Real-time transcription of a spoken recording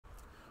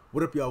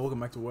What up, y'all? Welcome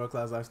back to World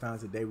Class Lifestyle.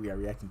 Today we are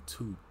reacting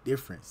to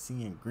DiiFRNT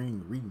Seeing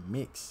Green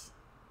remix.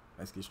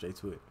 Let's get straight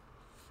to it.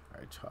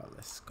 All right, y'all,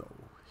 let's go.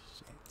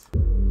 Shit.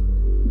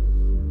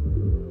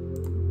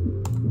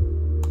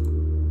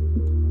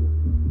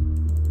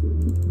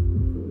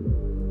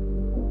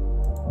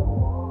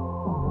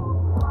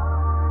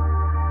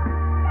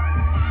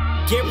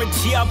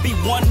 Guarantee I'll be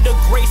one of the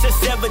greats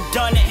that's ever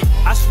done it.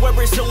 I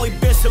swear it's only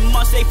been some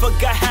months they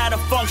forgot how to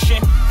function.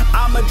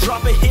 I'ma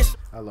drop a hit.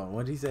 Hold on,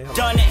 what did he say?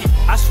 Done it.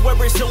 I swear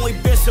it's only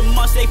been some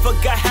months they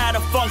forgot how to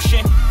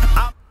function.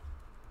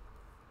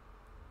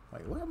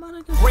 Wait, what am I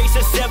nigga? Greats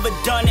that's ever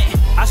done it.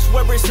 I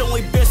swear it's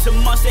only been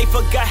some months they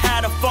forgot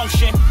how to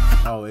function.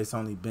 Oh, it's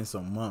only been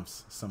some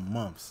months.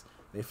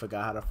 They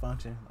forgot how to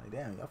function. Like,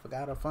 damn, y'all forgot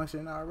how to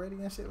function already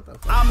and shit. What the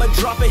fuck? I'ma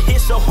drop a hit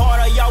so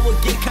hard y'all will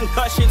get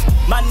concussions.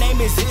 My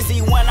name is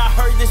Izzy. When I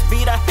heard this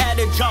beat, I had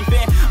to jump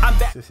in. I'm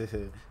back.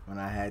 When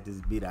I had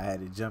this beat, I had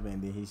to jump in.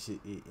 And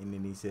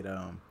then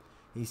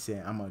he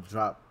said, I'm gonna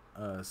drop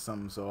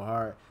something so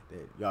hard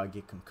that y'all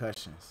get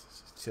concussions.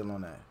 Just chill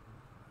on that.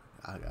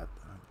 I got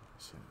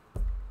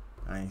shit.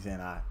 I ain't saying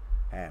I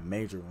had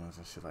major ones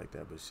and shit like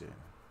that, but shit,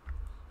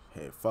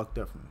 head fucked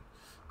up from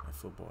that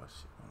football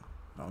shit.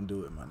 Don't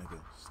do it, my nigga.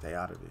 Stay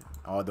out of it.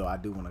 Although I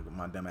do want to,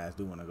 my dumb ass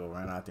do want to go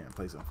run out there and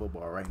play some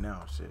football right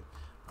now. Shit.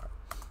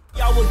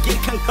 Y'all will get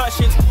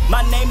concussions.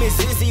 My name is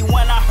Izzy.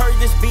 When I heard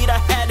this beat, I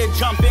had to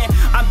jump in.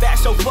 I'm back,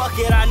 so fuck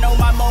it. I know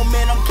my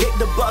momentum kicked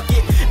the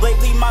bucket.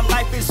 Lately, my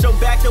life is so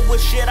back to what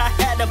shit I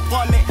had to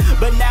plummet.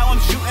 But now I'm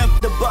shooting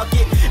for the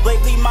bucket.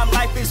 Lately, my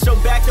life is so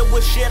back to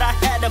what shit I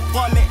had to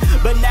plummet.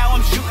 But now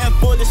I'm shooting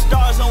for the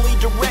stars. Only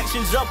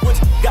directions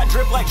upwards. Got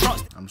drip like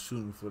trunks. I'm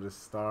shooting for the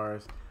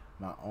stars.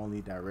 My only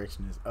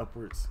direction is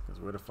upwards,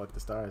 because where the fuck the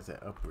stars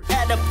at? Upwards.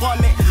 Had to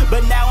plummet,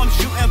 but now I'm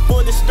shooting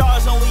for the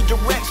stars. Only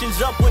directions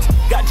upwards.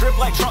 Got drip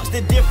like trunks. The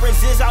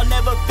difference is I'll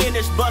never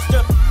finish,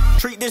 Buster.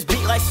 Treat this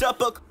beat like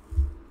supper.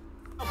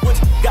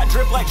 Upwards. Got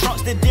drip like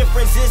trunks. The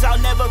difference is I'll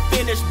never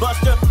finish,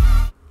 Buster.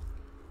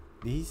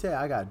 Did he say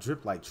I got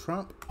drip like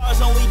Trump?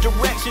 Stars only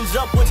directions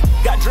upwards.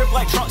 Got drip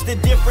like trunks. The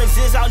difference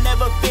is I'll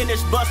never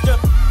finish, Buster.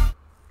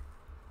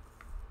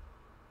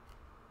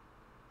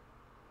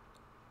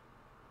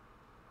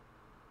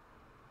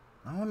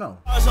 I don't know.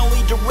 Stars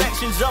only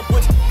directions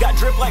upwards. Got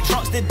drip like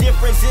trunks. The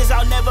difference is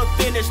I'll never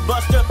finish,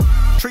 Buster.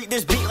 Treat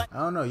this beat like. I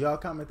don't know. Y'all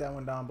comment that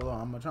one down below.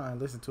 I'm gonna try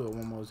and listen to it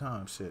one more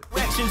time. Shit.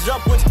 Directions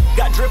upwards.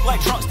 Got drip like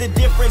trunks. The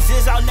difference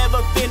is I'll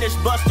never finish,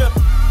 Buster.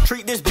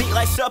 Treat this beat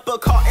like supper.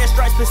 Caught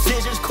airstrikes,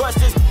 precisions,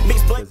 clusters.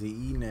 Mixed blade. Cause he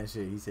eating that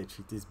shit. He said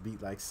treat this beat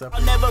like supper.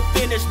 I'll never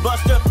finish,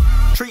 Buster.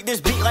 Treat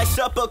this beat like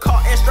supper.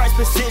 Caught airstrikes,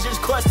 precisions,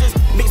 clusters.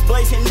 Mixed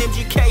blades and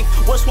MGK.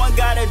 What's one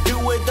gotta do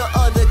with the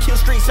other? Kill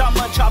streets.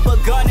 I'ma chop a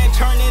gun and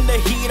turn in the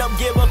heat up.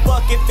 Give a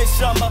fuck if it's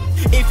summer.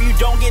 If you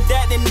don't get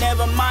that, then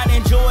never mind.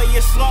 Enjoy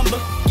your slumber.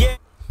 Yeah.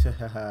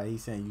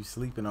 He's saying you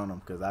sleeping on him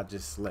because I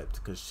just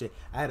slept. Cause shit,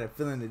 I had a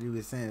feeling that he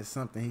was saying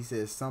something. He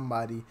said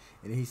somebody,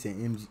 and then he said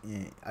MG,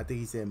 and I think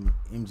he said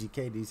MGK.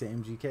 Did he say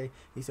MGK?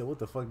 He said, what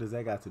the fuck does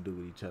that got to do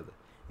with each other?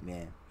 And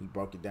then he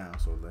broke it down.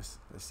 So let's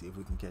see if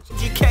we can catch it.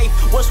 MGK,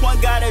 what's one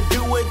gotta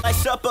do with like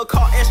supper?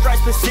 Caught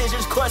airstrikes,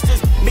 precisions,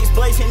 clusters, mixed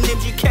blades and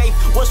MGK.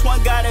 What's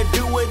one gotta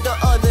do with the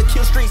other?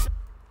 Kill streets.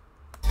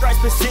 Strikes,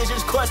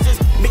 precisions, clusters,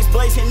 mixed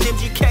blades and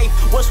MGK.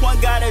 What's one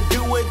gotta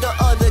do with the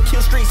other?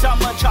 Kill streets.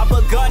 I'ma chop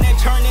a gun and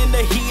turn in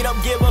the heat up.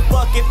 Give a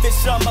fuck if it's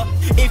summer.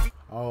 If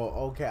oh,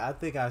 okay, I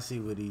think I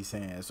see what he's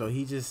saying. So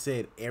he just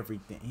said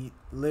everything. He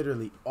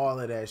literally all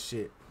of that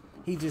shit.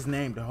 He just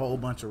named a whole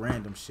bunch of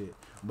random shit,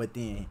 but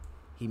then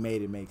he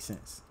made it make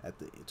sense at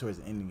the towards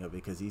the ending of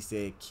it because he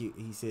said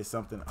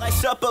something like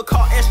supper.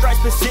 Caught airstrikes,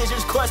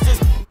 precisions,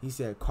 clusters. He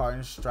said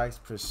carton strikes,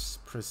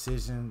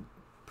 precision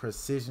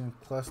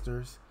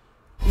clusters.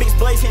 Mixed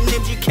blades and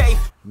MGK.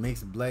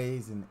 Mixed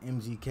blades and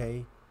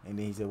MGK. And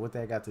then he said, what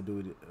that got to do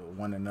with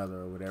one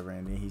another or whatever.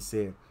 And then he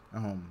said,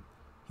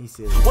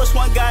 what's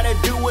one gotta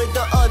do with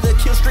the other?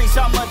 Kill streaks.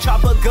 I'ma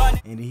chop a gun.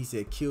 And then he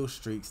said kill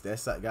streaks.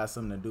 That's got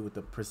something to do with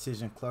the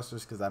precision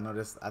clusters. Cause I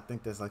know I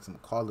think that's like some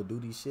Call of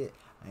Duty shit.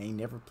 I ain't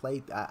never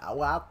played.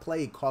 I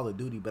played Call of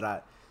Duty, but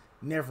I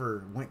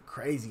never went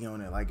crazy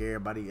on it like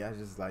everybody. I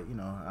just like, you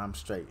know, I'm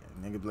straight.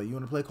 Nigga be like, you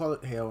wanna play Call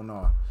of Duty? Hell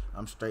no.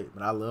 I'm straight.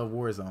 But I love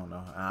Warzone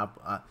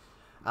though.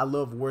 I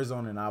love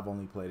Warzone, and I've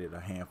only played it a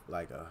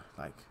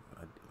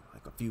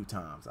few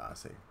times. I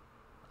say,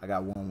 I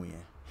got one win,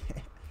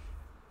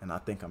 and I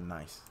think I'm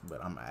nice,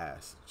 but I'm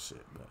ass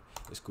shit. But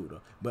it's cool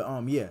though. But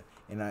yeah,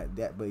 and I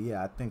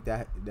think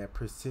that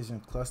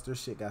precision cluster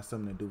shit got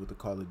something to do with the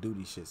Call of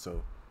Duty shit.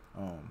 So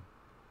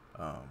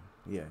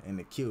yeah, and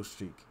the kill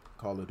streak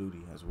Call of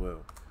Duty as well.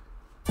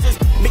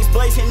 Mixed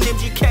blades and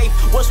MGK.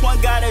 What's one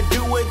gotta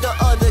do with the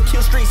other?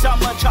 Kill streets.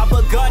 I'ma chop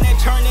a gun and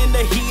turn in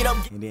the heat up.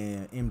 And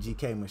then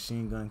MGK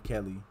Machine Gun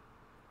Kelly.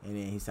 And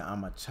then he said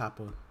I'm a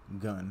chopper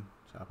gun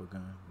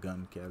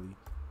Kelly.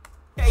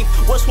 Hey,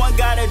 what's one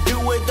gotta do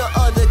with the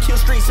other? Kill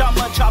streets.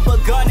 I'ma chop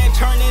a gun and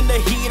turn in the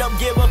heat up.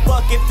 Give a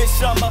fuck if it's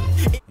summer.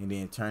 And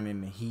then turn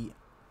in the heat.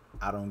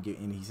 I don't get.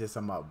 And he said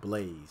something about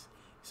blaze.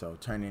 So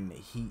turn in the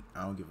heat.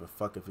 I don't give a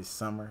fuck if it's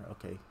summer.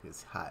 Okay,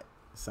 it's hot.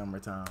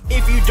 Summertime.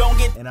 If you don't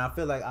get, and I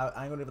feel like I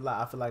ain't gonna even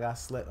lie, I feel like I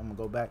slept. I'm gonna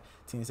go back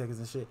 10 seconds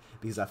and shit,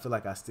 because I feel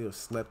like I still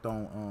slept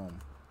on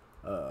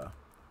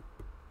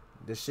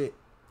this shit.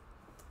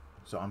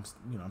 So I'm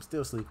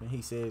still sleeping.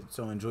 He said,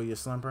 so enjoy your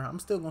slumber. I'm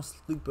still gonna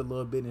sleep a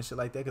little bit and shit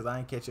like that, because I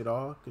ain't catch it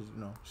all, because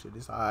shit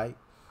is alright.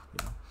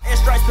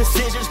 Airstrikes,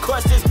 precisions,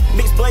 clusters,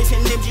 mixed blaze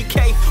and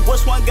MGK.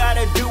 What's one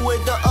gotta do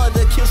with the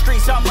other? Kill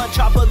streets, I'ma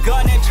chop a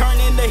gun and turn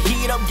in the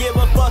heat up. Give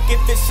a fuck if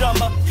it's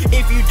summer.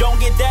 If you don't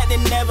get that,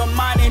 then never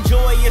mind,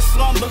 enjoy your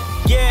slumber.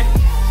 Yeah,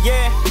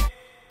 yeah.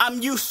 I'm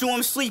used to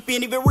him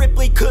sleeping, even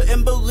Ripley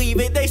couldn't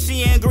believe it. They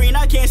seeing green,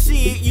 I can't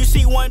see it. You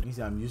see one. He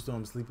said, I'm used to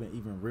him sleeping,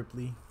 even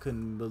Ripley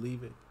couldn't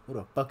believe it. Who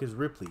the fuck is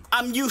Ripley?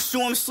 I'm used to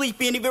him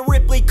sleeping, even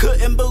Ripley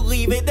couldn't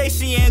believe it. They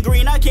seeing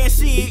green, I can't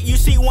see it. You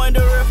see,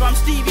 wonder if I'm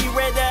Stevie.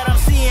 Read that I'm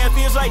seeing,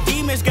 feels like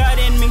demons got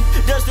in me.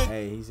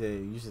 Hey, he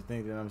said, you should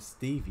think that I'm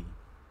Stevie.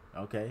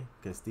 Okay?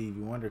 Because Stevie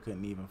Wonder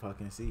couldn't even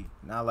fucking see.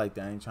 Not like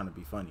that, I ain't trying to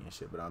be funny and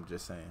shit, but I'm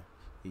just saying.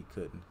 He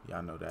couldn't.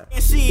 Y'all know that.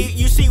 See it,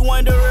 you see,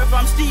 wonder if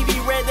I'm Stevie.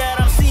 Read that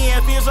I'm seeing,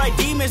 feels like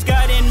demons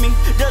got in me.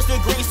 Does the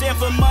green stand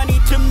for money?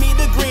 To me,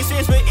 the green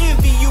stands for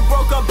envy. You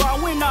broke up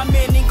on when I'm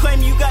ending.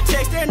 Claim you got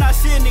text, they're not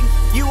sending.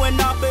 You and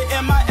Napa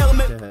in my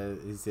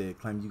element. He said,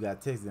 claim you got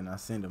text, then I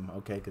send them.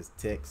 Okay, because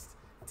text,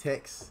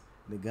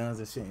 the guns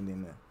and shit, and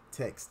then the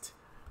text.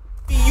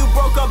 You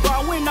broke up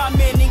on when I'm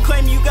ending.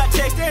 Claim you got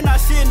text, they're not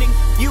sending.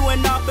 You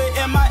and Napa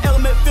in my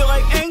element. Feel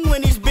like Aang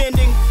when he's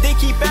bending. They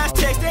keep ass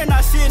text, they're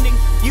not sending.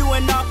 You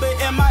and Napa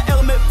in my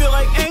element. Feel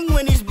like Aang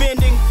when he's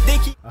bending. They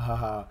keep.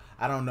 I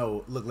don't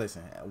know. Look,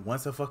 listen.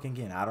 Once a fucking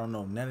again, I don't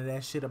know none of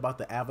that shit about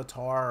the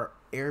Avatar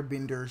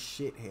Airbender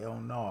shit. Hell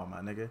no,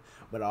 my nigga.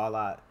 But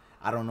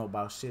I don't know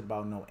about shit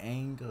about no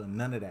Aang or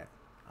none of that.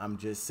 I'm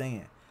just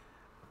saying.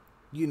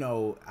 You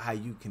know how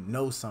you can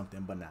know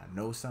something but not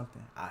know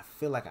something? I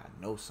feel like I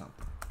know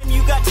something.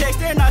 You got text,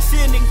 they're not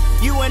sending.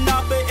 You and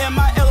Napa in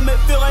my element.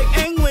 Feel like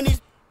Aang when he's.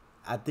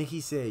 I think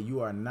he said you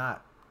are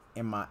not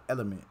in my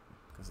element.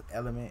 Because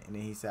element, and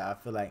then he said I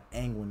feel like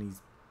Aang when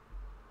he's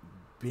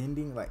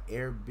bending, like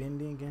air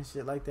bending and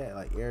shit like that.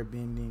 Like air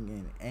bending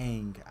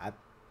and Aang. I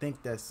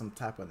think that's some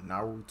type of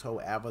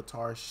Naruto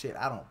Avatar shit.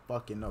 I don't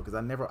fucking know, because I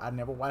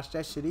never watched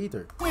that shit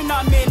either. When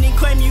I'm ending,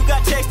 claim you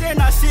got text, they're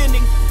not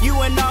sending. You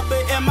and Napa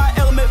in my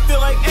element. Feel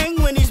like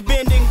Aang when he's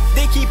bending.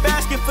 They keep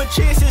asking for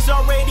chances,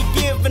 already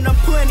giving them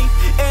plenty.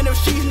 And if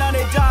she's not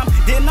a dime,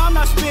 then I'm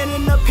not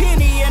spending a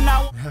penny. And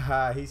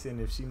I he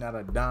said if she's not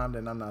a dime,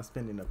 then I'm not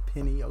spending a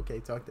penny. Okay,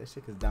 talk that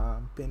shit, cause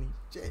dime, penny,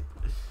 shit.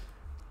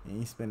 He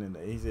ain't spending.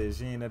 He said if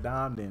she ain't a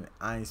dime, then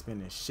I ain't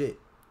spending shit.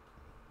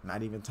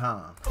 Not even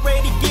time.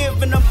 Already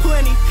giving them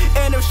plenty.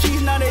 And if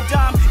she's not a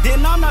dime,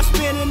 then I'm not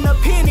spending a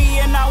penny.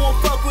 And I won't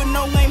fuck with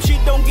no lame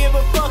shit. Don't give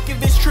a fuck if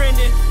it's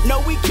trending.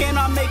 No, we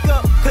cannot make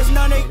up, cause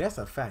none of. Hey, that's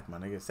a fact, my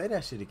nigga. Say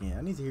that shit again.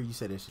 I need to hear you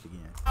say that shit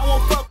again. I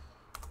won't fuck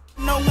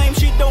no lame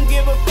shit. Don't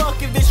give a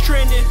fuck if it's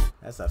trending.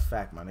 That's a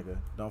fact, my nigga.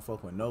 Don't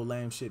fuck with no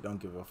lame shit. Don't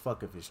give a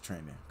fuck if it's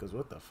trending. Cause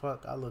what the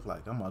fuck? I look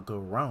like I'm a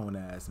grown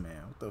ass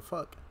man. What the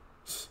fuck?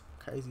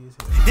 Crazy as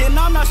hell. Then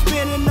I'm not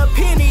spending a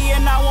penny,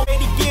 and I won't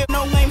really give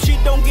no lame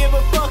shit. Don't give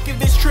a fuck if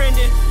it's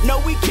trending.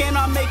 No, we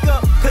cannot make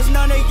up, cause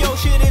none of your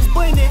shit is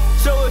blended.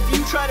 So if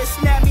you try to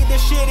snap me, the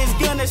shit is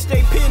gonna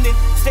stay pending.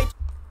 Stay.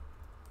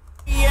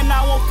 And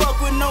I won't fuck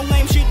with no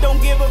lame shit.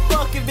 Don't give a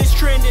fuck if it's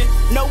trending.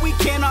 No, we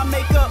cannot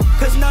make up,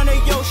 cause none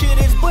of your shit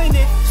is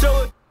blended.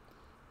 So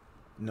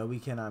no, we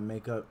cannot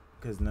make up,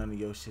 cause none of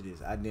your shit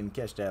is. I didn't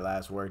catch that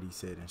last word he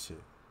said and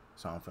shit.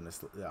 So I'm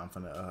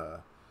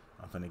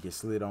finna get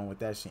slid on with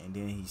that shit. And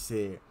then he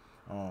said,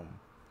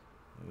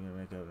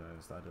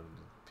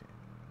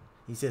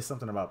 he said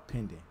something about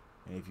pending.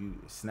 And if you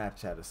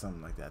Snapchat or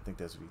something like that, I think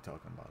that's what he's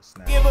talking about.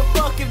 Snapchat. Give a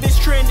fuck if it's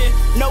trending.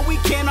 No, we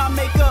cannot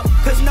make up,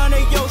 cause none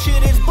of your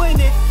shit is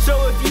blended.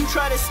 So if you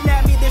try to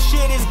snap me, the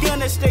shit is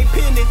gonna stay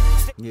pending.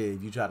 Yeah,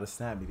 if you try to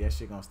snap me, that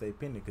shit gonna stay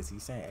pending. Cause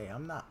he's saying, hey,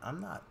 I'm not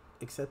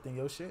accepting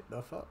your shit.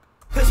 The fuck?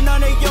 Cause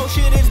none of your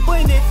shit is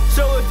blended.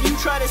 So if you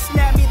try to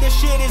snap me, the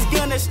shit is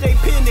gonna stay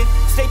pending.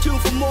 Stay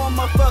tuned for more,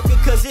 motherfucker,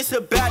 cause it's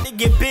about to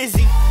get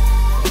busy.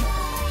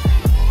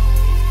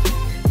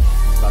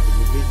 It's about to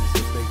get busy, so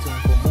stay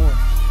tuned for more.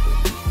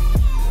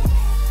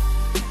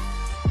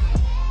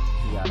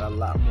 He got a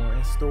lot more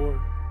in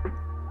store.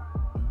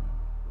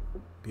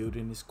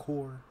 Building his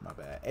core. My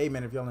bad. Hey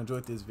man, if y'all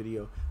enjoyed this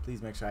video,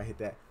 please make sure I hit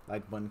that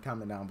like button,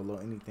 comment down below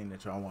anything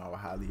that y'all want. I would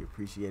highly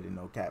appreciate it.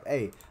 No cap.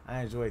 Hey,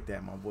 I enjoyed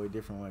that. My boy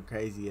different went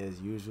crazy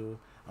as usual.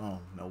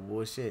 No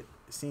bullshit.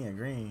 Seeing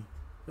green.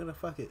 Who the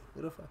fuck?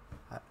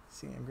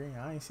 Seeing green.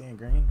 I ain't seeing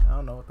green. I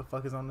don't know what the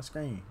fuck is on the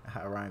screen.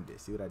 I rhymed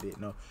it. See what I did?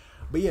 No.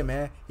 But yeah,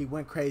 man, he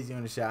went crazy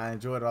on the shot. I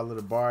enjoyed all of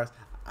the bars.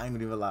 I ain't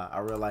gonna even lie. I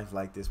real life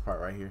like this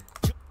part right here.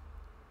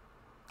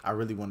 I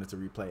really wanted to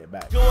replay it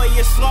back. Enjoy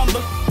your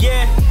slumber,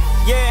 yeah.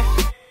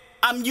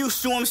 I'm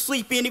used to him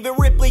sleeping, even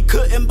Ripley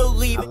couldn't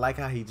believe it. I like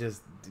how he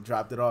just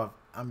dropped it off.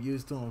 I'm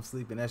used to him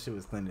sleeping. That shit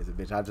was clean as a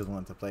bitch. I just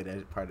wanted to play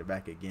that part of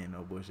back again,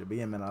 no bullshit. But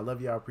yeah, man, I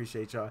love y'all.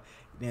 Appreciate y'all.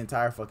 The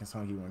entire fucking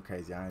song, he went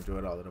crazy. I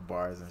enjoyed all of the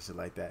bars and shit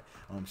like that.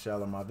 Share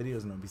all of my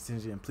videos and don't be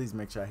stingy. And please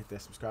make sure I hit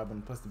that subscribe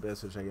button plus the bell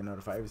so that I get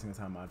notified every single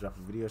time I drop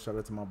a video. Shout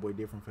out to my boy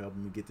DiiFRNT for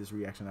helping me get this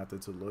reaction out there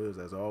to the loyals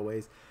as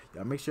always.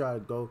 Y'all make sure I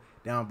go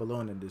down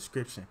below in the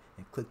description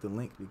and click the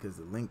link, because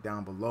the link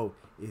down below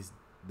is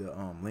the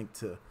link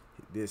to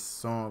this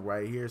song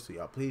right here. So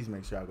y'all please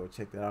make sure I go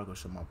check that out. Go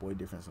show my boy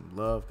DiiFRNT some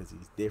love, because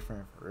he's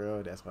different for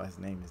real. That's why his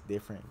name is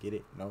DiiFRNT. Get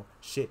it? No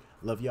shit.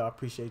 Love y'all.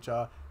 Appreciate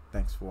y'all.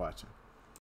 Thanks for watching.